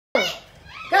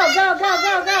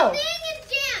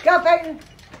Go, Peyton.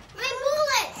 My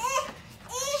bullet.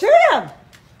 Shoot him.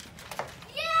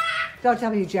 Yeah. Don't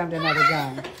tell me you jammed another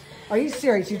gun. Are you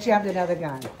serious? You jammed another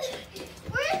gun.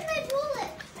 Where's my bullet?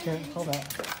 Here, hold up.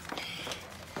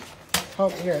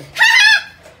 Hold here.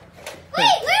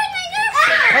 Wait, where'd my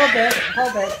nerf? Hold it.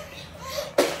 Hold it.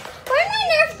 Where'd my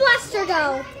nerf blaster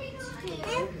go?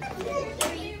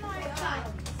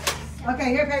 Okay,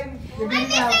 here, Peyton. You're I'm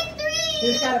getting out. missing 3.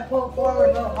 You just gotta pull it forward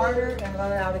a little harder and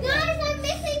let it out again. Guys, I'm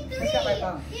missing 3. Pick up my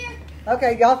phone. Here.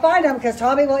 Okay, y'all find them because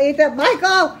Tommy will eat them.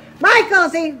 Michael! Michael,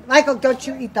 see? Michael, don't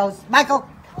you eat those. Michael,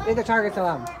 leave the targets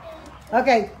alone.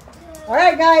 Okay. All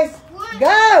right, guys. One. Go! No,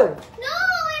 I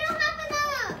don't have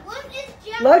enough. One is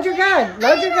just Load your gun.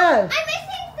 Load your gun. I'm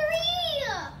missing 3.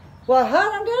 Well,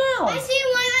 hunt them I down. see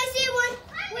one. I see one.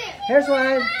 Where? Here's one.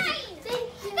 Mine.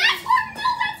 That's one. No,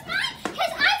 that's mine.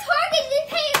 Because I targeted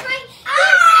Peyton right.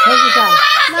 Here's your gun.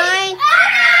 Mine.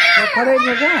 Well, put it in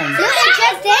your gun. No, it's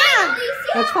just down.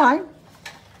 That's fine.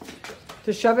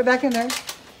 Just shove it back in there.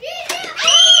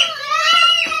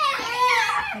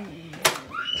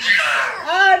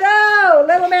 Oh, no.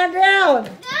 Little man down.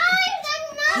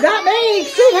 Not me.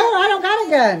 Shoot her. I don't got a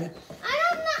gun.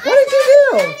 What did you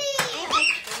do?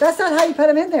 That's not how you put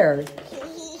them in there.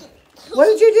 What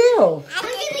did you do?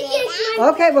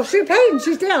 Okay, well, shoot Peyton.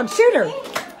 She's down. Shoot her.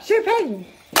 Shoot Peyton.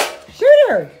 Shoot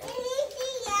her.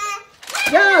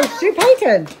 No, shoot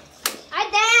Peyton.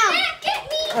 I'm down.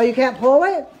 Oh, you can't pull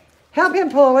it? Help him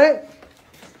pull it.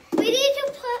 We need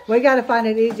to put. We got to find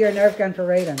an easier Nerf gun for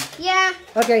Raiden. Yeah.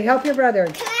 Okay, help your brother.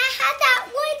 Can I have that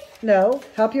one? No,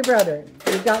 help your brother.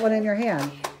 You've got one in your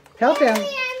hand. Help him. Mommy,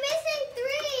 I'm missing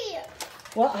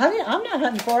 3. Well, honey, I'm not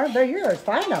hunting for them. They're yours.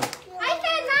 Find them. I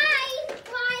said mine.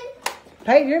 One.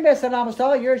 Peyton, you're missing almost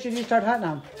all yours. You need to start hunting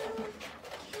them.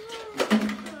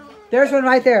 There's one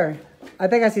right there. I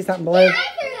think I see something blue. I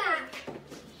threw that.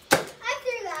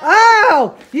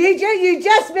 Oh, you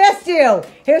just missed you.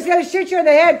 He was going to shoot you in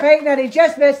the head, Peyton, and he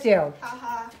just missed you.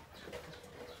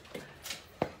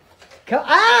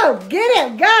 Oh, get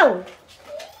it. Go.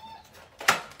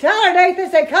 Tell her,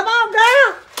 Nathan, say, come on,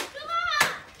 girl.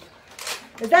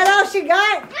 Is that all she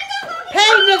got?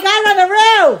 Peyton, you got it on the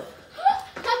roof.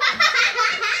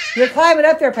 You're climbing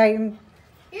up there, Peyton.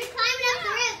 You're climbing up the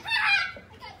roof.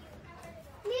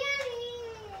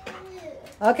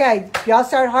 Okay, y'all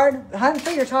start hunting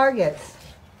for your targets.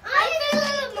 I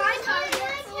filled my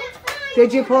targets.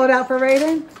 Did you pull it out for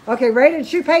Raiden? Okay, Raiden,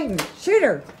 shoot Peyton. Shoot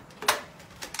her.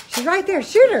 She's right there.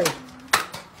 Shoot her. Oh,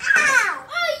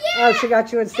 yeah. Oh, she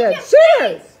got you instead. Shoot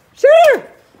her. Shoot her.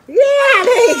 Yeah,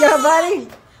 there you go, buddy.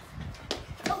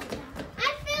 I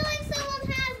feel like someone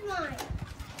has mine.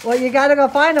 Well, you got to go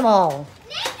find them all.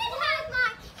 Nathan has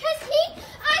mine.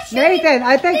 Because Nathan,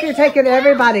 I think you're taking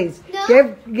everybody's. No.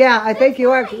 Yeah, I think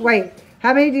you are. Wait,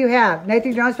 how many do you have?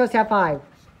 Nathan, you're only supposed to have 5.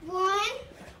 1.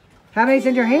 How many's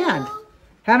in your hand?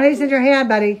 How many's in your hand,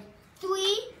 buddy? 3.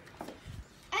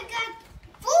 I got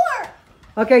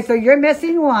 4. Okay, so you're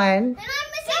missing 1. And I'm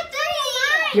missing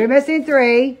 3. You're missing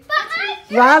 3. But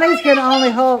Riley's can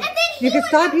only hold. And then You can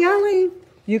stop yelling.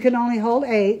 You can only hold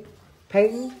 8.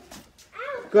 Peyton,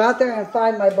 go out there and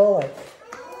find my bullets.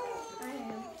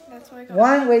 That's what I got.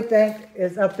 1 we think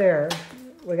is up there.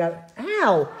 We got.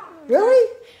 Ow!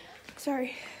 Really?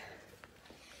 Sorry.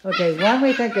 Okay, 1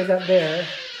 we think is up there.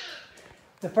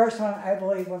 The first one, I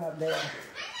believe, went up there.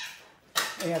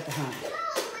 We have to hunt.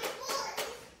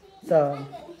 So,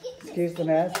 excuse the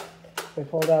mess. We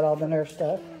pulled out all the Nerf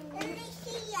stuff.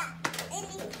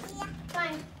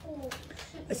 Fine.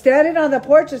 Standing on the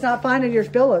porch is not finding your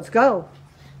bullets. Go.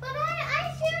 But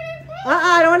I shoot it.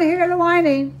 I don't want to hear the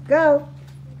whining. Go.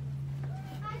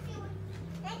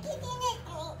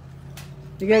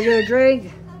 You gonna get a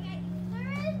drink?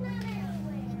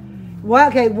 Well,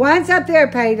 okay, 1's up there,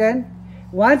 Peyton.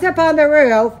 1's up on the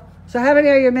roof. So how many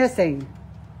are you missing?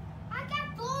 I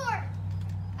got 4.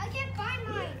 I can't find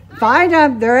mine. Find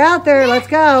them. They're out there. Let's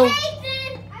go.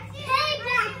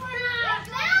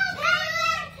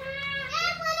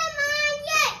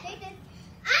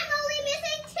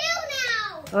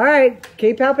 All right,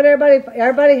 keep helping everybody.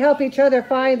 Everybody help each other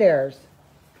find theirs.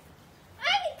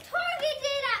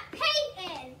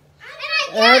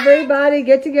 Everybody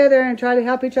get together and try to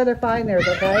help each other find theirs,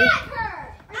 okay? I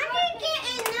can get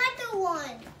another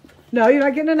one. No, you're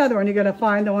not getting another one. You're going to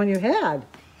find the one you had.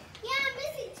 Yeah, I'm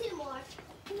missing 2 more.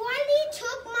 Why did he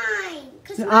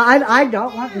took mine? I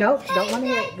don't want, nope, don't want to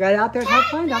hear it. Get out there and help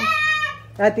find them.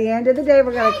 At the end of the day,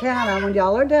 we're going to count them when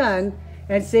y'all are done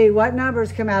and see what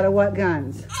numbers come out of what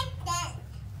guns.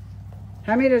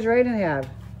 How many does Raiden have?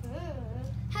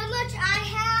 How much I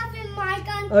have in my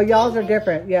gun? Oh, y'all's are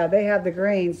different. Yeah, they have the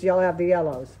greens. Y'all have the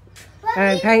yellows. But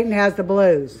And Peyton has the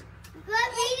blues. But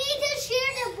we need to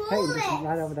share the Peyton bullets. just went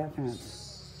right over that fence.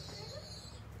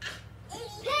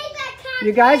 Payback time.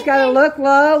 You guys got to look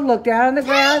low, look down in the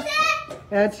grass, Payback.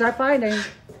 and start finding. Payback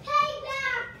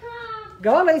time.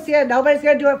 Go, Alicia. Nobody's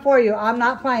going to do it for you. I'm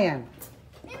not playing.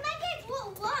 It might get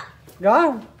what?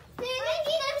 Go.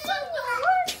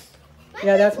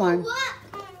 Yeah, that's mine.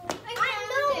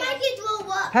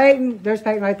 Peyton, there's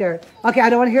Peyton right there. Okay, I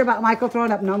don't want to hear about Michael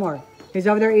throwing up no more. He's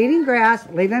over there eating grass.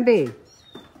 Leave him be.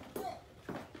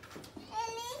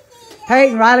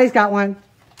 Peyton, Riley's got one.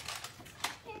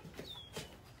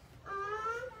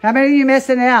 How many are you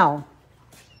missing now?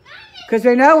 Because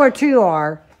we know where 2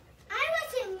 are. I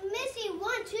wasn't missing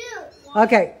 1,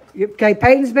 2. Okay,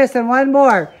 Peyton's missing 1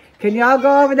 more. Can y'all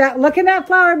go over that? Look in that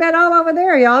flower bed all over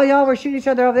there, y'all. Y'all were shooting each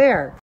other over there.